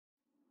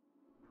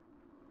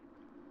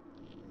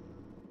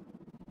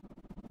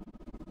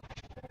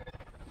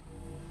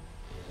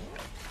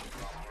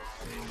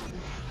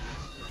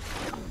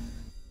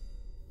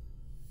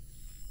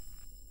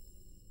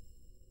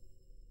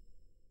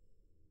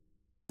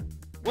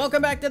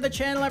Welcome back to the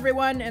channel,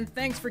 everyone, and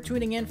thanks for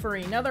tuning in for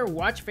another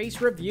watch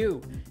face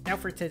review. Now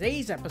for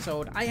today's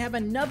episode, I have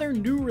another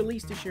new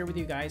release to share with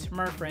you guys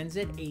from our friends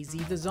at AZ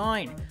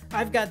Design.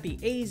 I've got the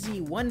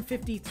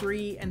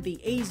AZ153 and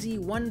the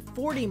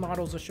AZ140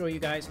 models to show you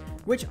guys,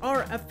 which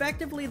are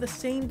effectively the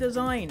same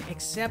design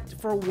except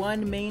for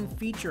one main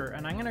feature,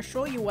 and I'm going to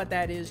show you what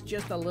that is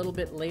just a little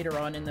bit later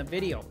on in the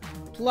video.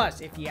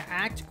 Plus, if you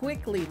act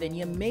quickly, then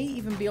you may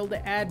even be able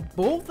to add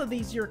both of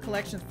these to your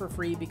collections for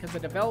free because the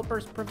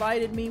developers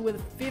provided me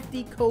with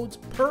 50 codes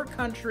per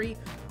country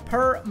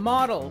per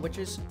model, which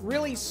is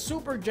really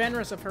super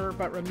generous of her.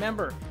 But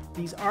remember,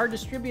 these are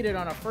distributed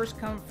on a first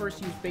come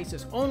first use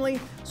basis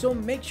only, so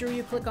make sure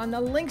you click on the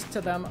links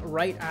to them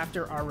right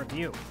after our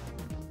review.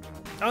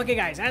 Okay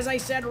guys, as I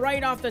said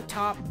right off the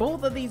top,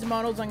 both of these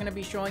models I'm going to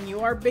be showing you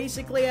are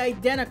basically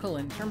identical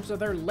in terms of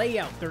their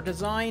layout, their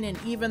design, and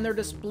even their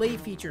display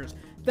features.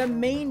 The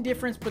main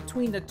difference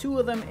between the two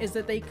of them is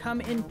that they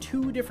come in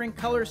two different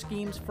color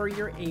schemes for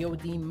your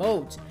AOD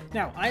modes.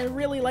 Now, I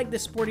really like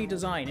this sporty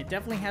design. It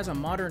definitely has a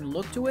modern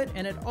look to it,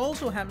 and it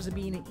also happens to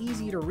be an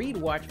easy to read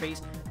watch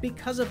face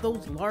because of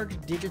those large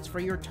digits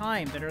for your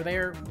time that are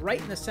there right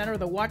in the center of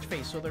the watch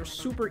face, so they're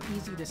super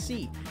easy to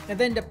see. And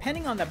then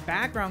depending on the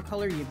background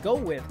color you go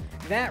with,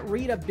 that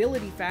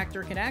readability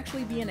factor can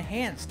actually be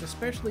enhanced,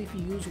 especially if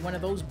you use one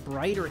of those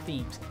brighter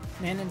themes.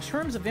 And in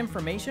terms of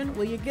information,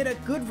 well, you get a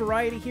good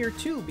variety here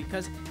too,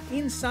 because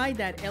inside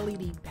that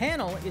LED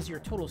panel is your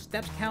total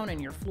steps count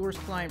and your floors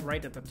climbed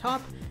right at the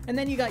top, and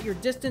then you got your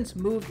distance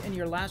moved and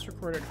your last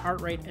recorded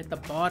heart rate at the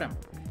bottom.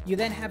 You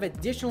then have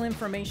additional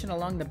information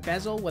along the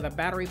bezel with a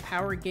battery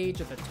power gauge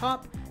at the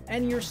top,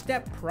 and your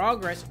step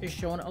progress is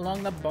shown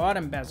along the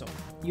bottom bezel.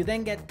 You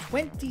then get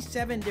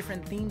 27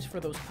 different themes for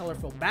those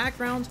colorful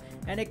backgrounds,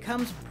 and it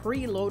comes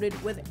preloaded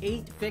with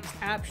 8 fixed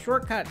app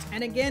shortcuts.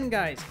 And again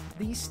guys,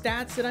 these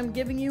stats that I'm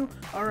giving you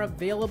are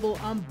available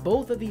on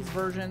both of these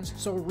versions,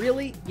 so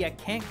really you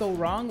can't go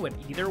wrong with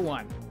either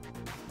one.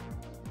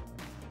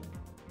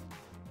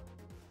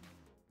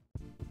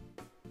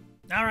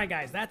 Alright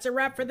guys, that's a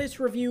wrap for this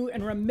review,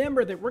 and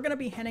remember that we're going to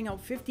be handing out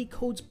 50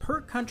 codes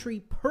per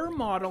country per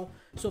model,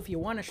 so if you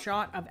want a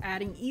shot of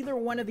adding either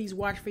one of these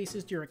watch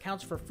faces to your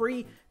accounts for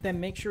free, then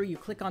make sure you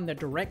click on the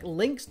direct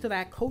links to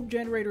that code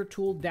generator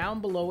tool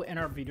down below in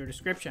our video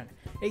description.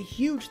 A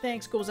huge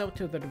thanks goes out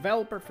to the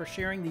developer for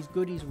sharing these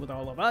goodies with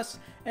all of us,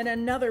 and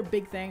another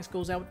big thanks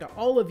goes out to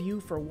all of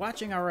you for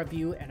watching our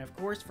review and of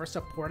course for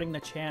supporting the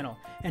channel.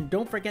 And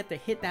don't forget to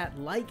hit that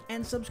like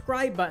and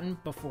subscribe button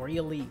before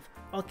you leave.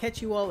 I'll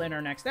catch you all in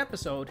our next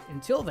episode.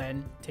 Until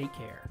then, take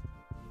care.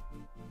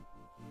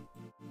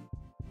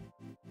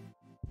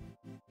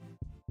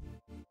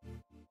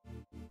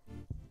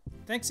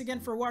 Thanks again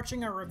for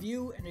watching our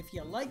review, and if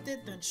you liked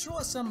it, then show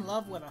us some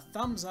love with a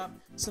thumbs up,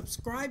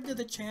 subscribe to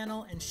the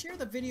channel, and share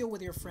the video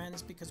with your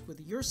friends, because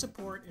with your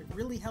support, it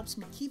really helps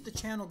me keep the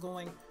channel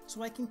going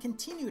so I can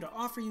continue to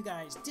offer you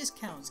guys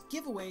discounts,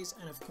 giveaways,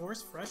 and of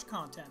course, fresh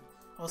content.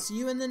 I'll see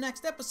you in the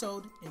next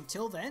episode.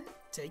 Until then,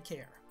 take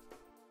care.